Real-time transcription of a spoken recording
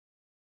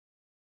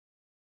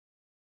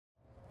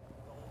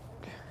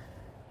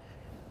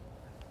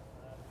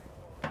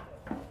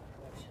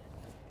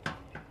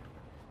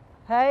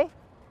Hey,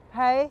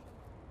 hey,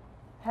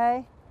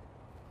 hey.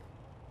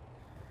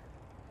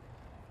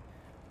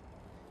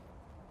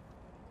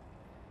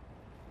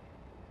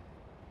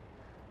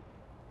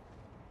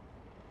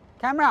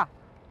 Camera.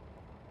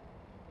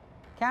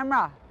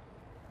 Camera.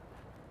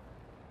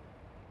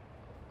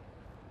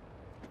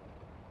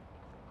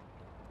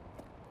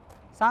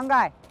 Sound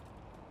guy.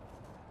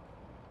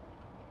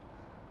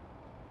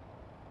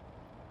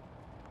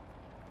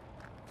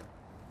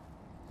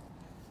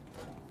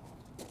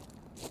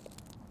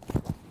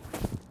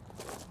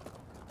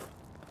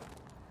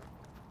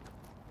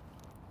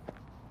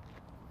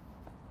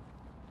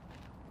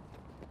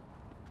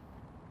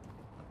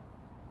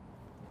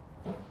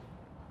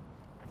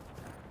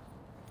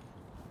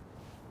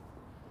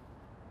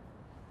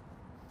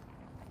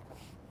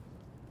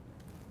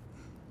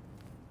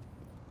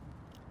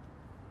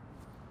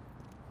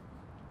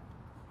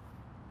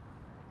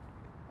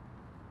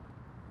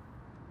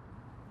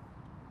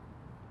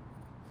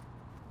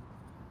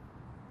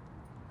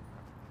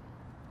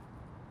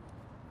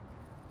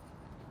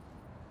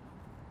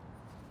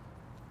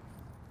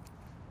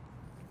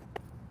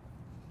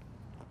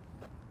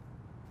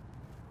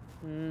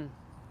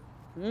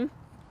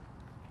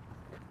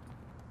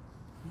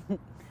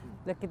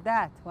 Look at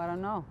that. I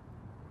don't know.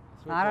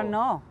 I don't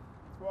know.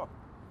 Quoi?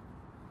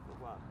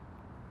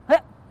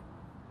 Huh.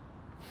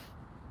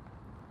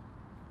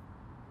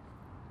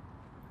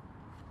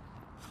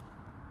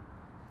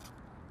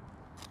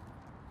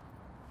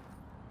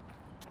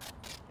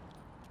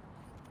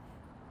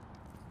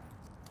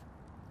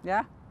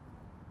 Yeah?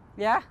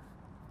 Yeah?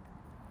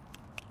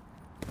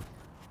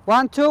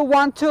 1, 2,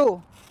 1,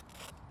 2.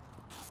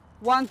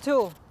 1,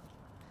 2.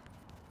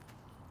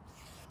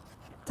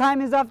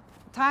 Time is up.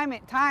 Time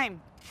it. Time.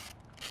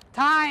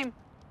 Time.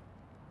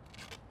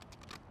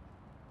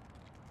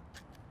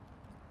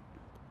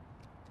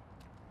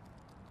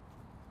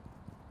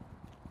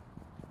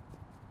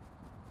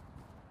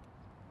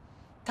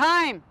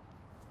 Time.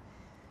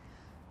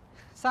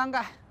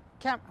 Sangha.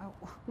 Camera.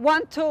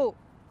 1, 2.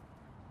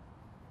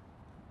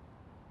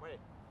 Wait.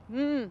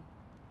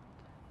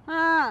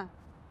 Ah.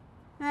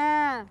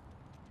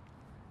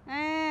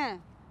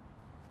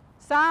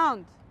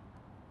 Sound.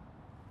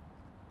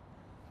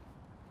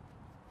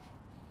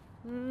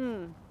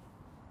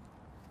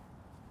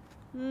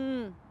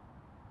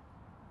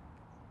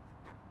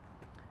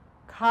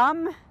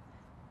 Come.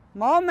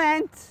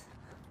 Moment.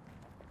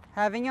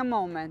 Having a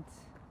moment.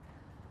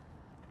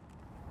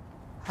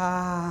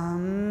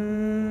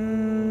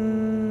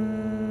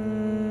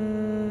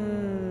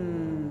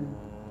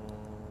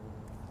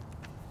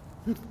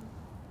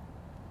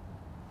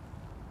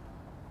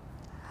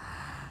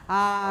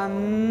 Wow.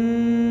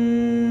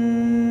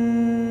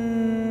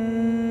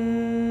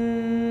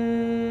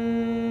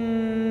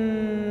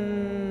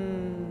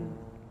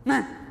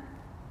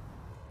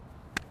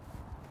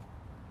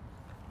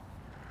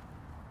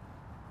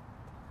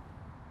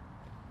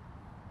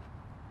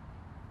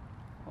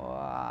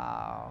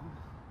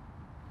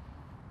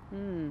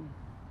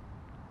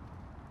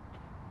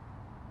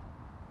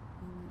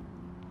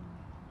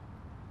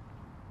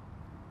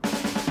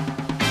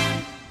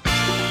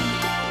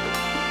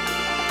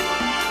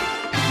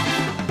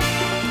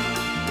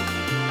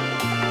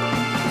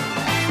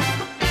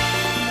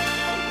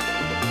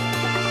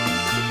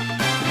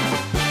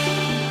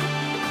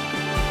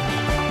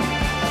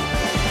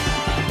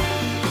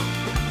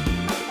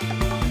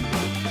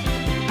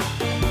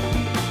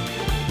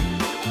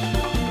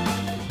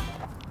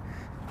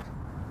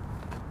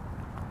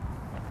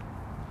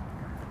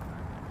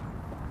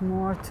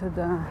 More to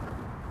the,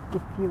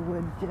 if you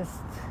would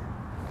just,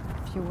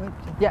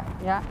 yeah,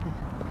 yeah.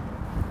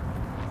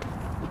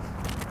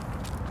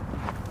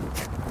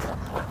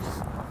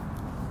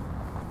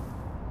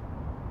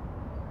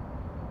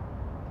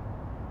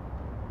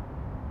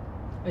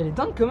 Elle est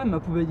dingue quand même, ma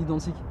poubelle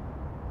identique.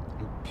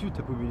 Elle pue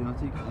ta poubelle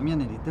identique. La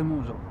mienne, elle est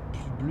tellement genre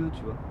plus bleue,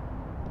 tu vois.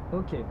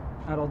 Ok,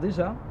 alors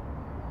déjà,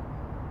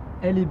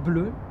 elle est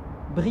bleue,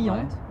 brillante,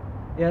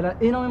 Ouais. et elle a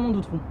énormément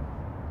de trous.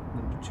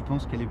 Tu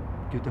penses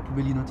que ta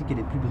poubelle identique, elle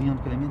est plus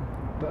brillante que la mienne?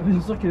 Bah,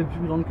 bien sûr qu'elle est plus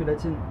brillante que la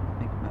tienne.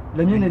 Mec,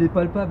 La mienne, elle est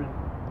palpable.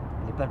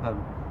 Elle est palpable.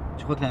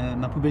 Tu crois que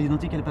ma poubelle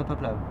identique, elle est pas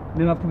palpable?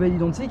 Mais ma poubelle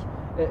identique,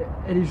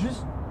 elle est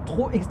juste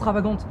trop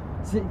extravagante.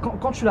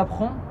 Quand tu la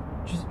prends,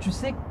 tu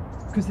sais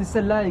que c'est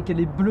celle-là et qu'elle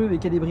est bleue et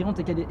qu'elle est brillante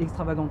et qu'elle est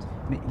extravagante.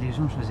 Mais les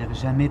gens choisiraient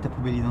jamais ta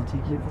poubelle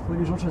identique. Mais pourquoi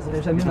les gens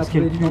choisiraient jamais ma Parce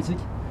qu'elle poubelle pue. identique?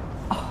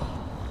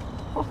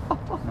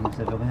 Non mais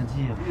ça veut rien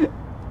dire.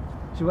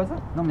 Tu vois ça?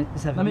 Non mais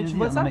ça veut Non mais rien tu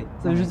dire. vois ça?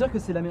 Ça veut juste dire que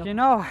c'est la meilleure. You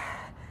know,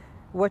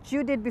 what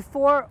you did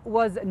before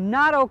was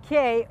not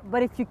okay,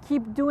 but if you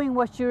keep doing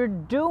what you're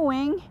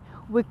doing,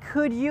 we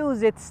could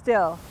use it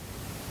still.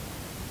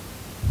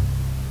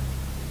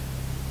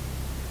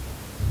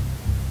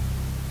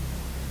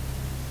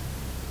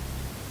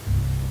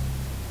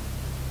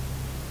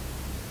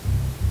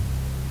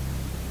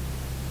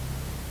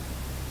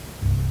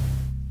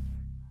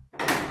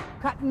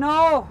 Cut,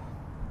 no!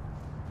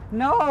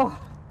 No!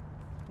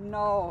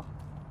 No!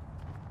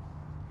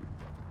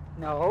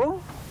 No!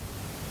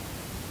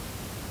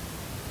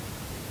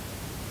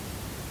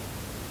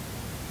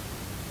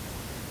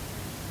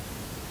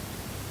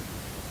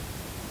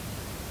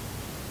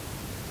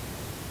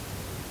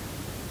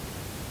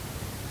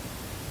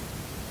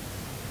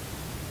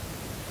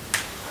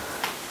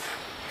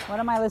 What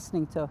am I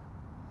listening to?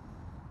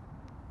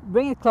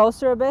 Bring it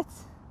closer a bit.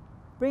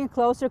 Bring it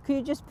closer. Could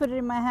you just put it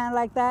in my hand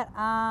like that?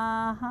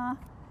 Uh-huh.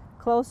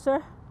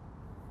 Closer.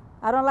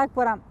 I don't like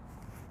what I'm...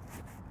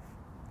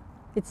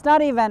 It's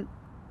not even...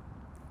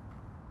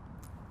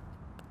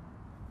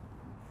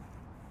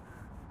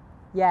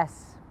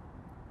 Yes.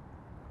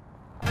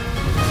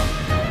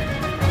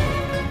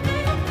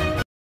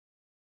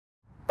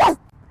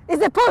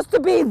 It's supposed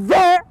to be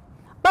there,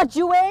 but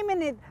you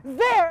aiming it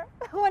there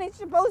when it's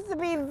supposed to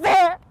be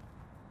there.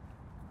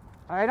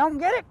 I don't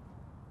get it.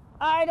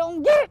 I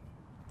don't get it.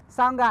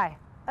 Sound guy.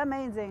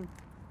 Amazing.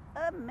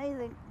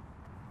 Amazing.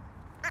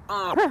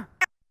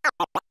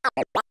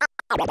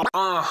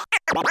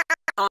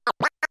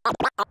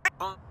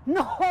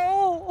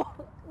 No!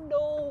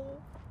 No!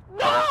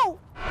 No!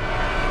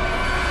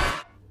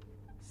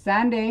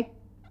 Sandy.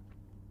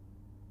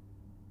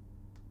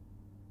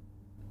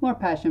 More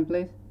passion,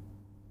 please.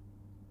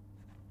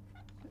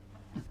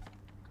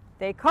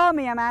 They call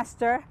me a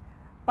master,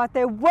 but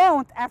they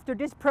won't after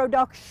this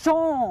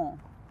production.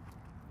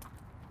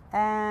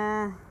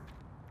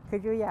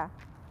 Could you, yeah.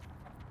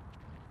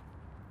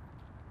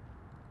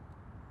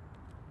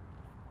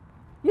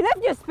 You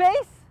left your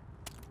space?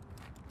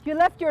 You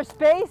left your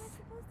space?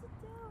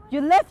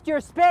 You left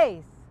your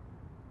space.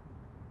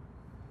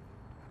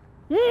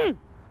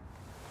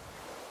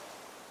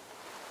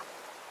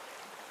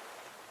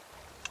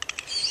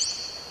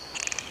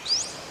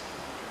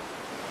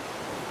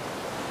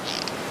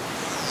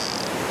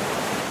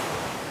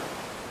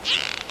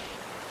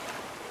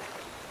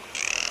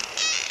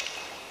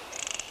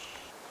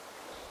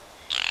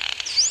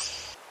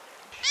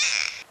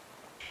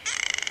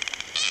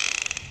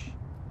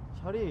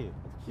 샤리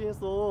어떻게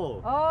했어?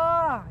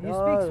 Oh, you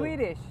Yeah. speak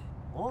Swedish.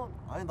 어?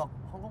 아니 나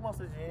한국말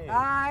쓰지.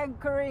 I'm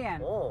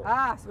Korean. Oh,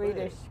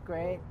 Swedish.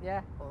 Great.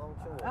 Yeah.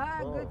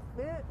 Good.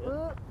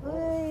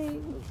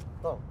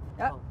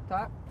 Yeah.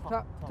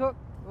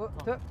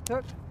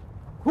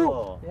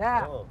 Talk.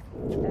 Yeah.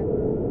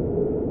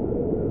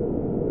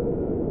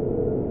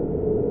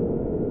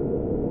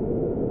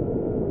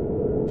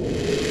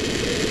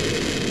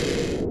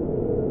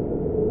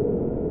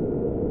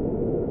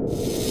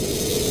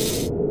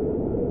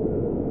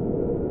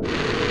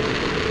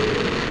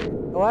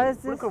 What is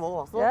this? 꿀꿀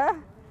먹어봤어? Yeah.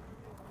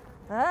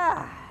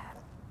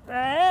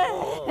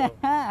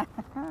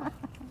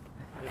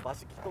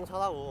 맛이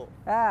기똥차다고.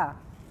 Yeah.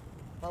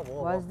 나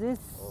먹어. What's this?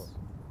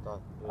 자,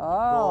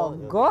 Oh,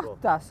 이거,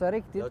 gott alltså,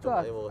 riktigt Jag tror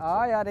gott. jag var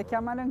Ja, ja, det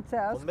kan man lugnt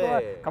säga. Kom Skål.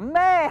 med. Kom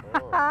med!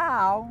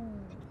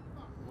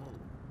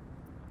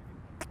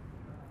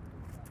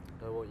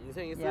 뭐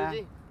인생이 Ja.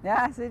 쓰지?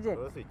 Ja, sy지.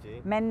 그럴 수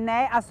있지. Men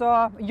nej,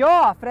 alltså,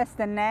 ja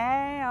förresten,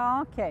 nej,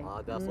 ja, okej.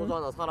 아, 내가 소주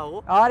하나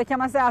사라고? Ja, det kan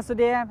man säga. Alltså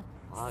det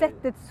Ah,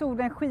 sättet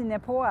solen skiner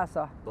på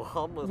alltså. 너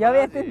한번 Jag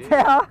vet 사야지. inte,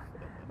 ja.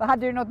 Vad,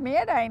 hade du något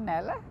mer där inne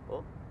eller?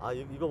 어? 아,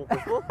 이거 먹고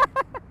싶어?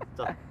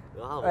 자,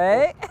 이거 하나 먹고.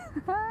 Nej.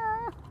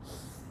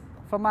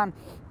 Får man...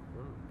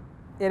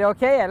 Är det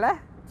okej eller?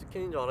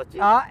 치킨인 줄 알았지?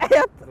 Ja,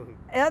 jag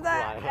좋아요.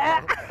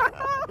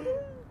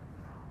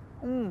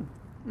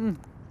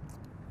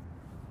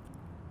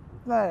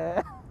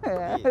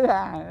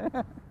 Nej.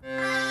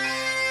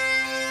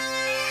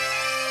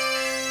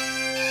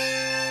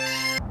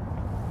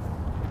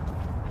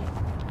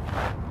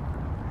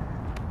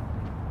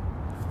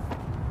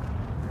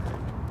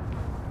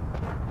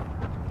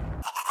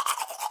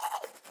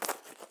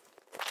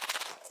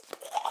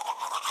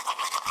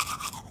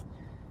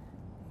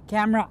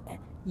 Camera,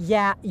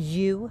 yeah,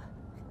 you.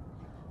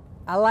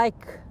 I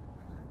like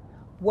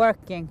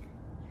working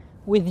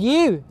with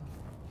you.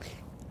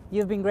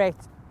 You've been great.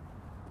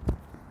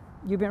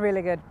 You've been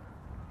really good.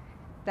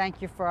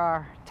 Thank you for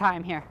our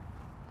time here.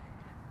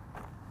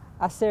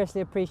 I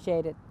seriously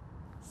appreciate it.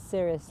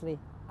 Seriously,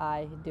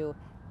 I do.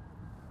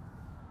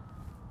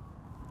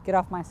 Get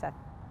off my set.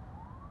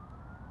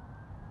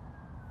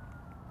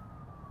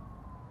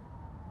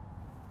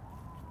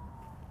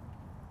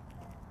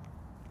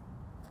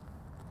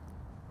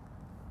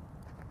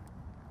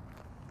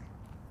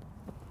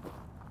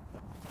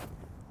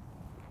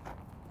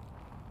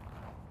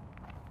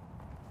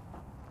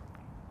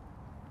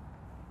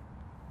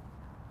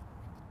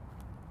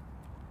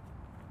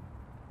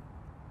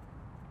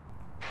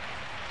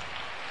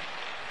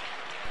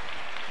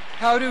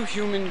 How do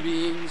human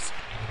beings...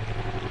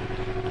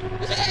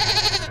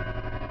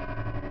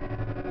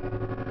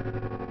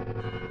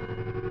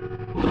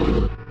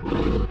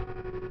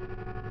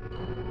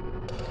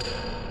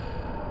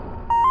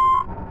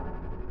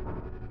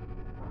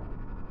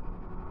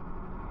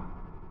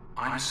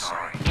 I'm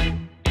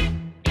sorry.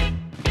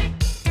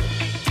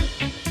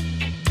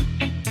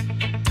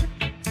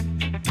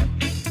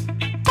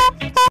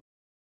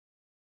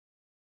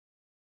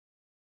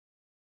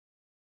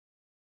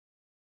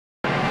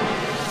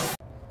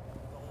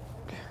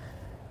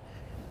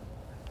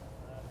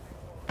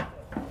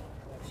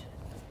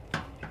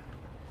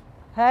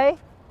 Hey,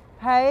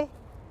 hey,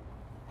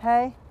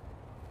 hey.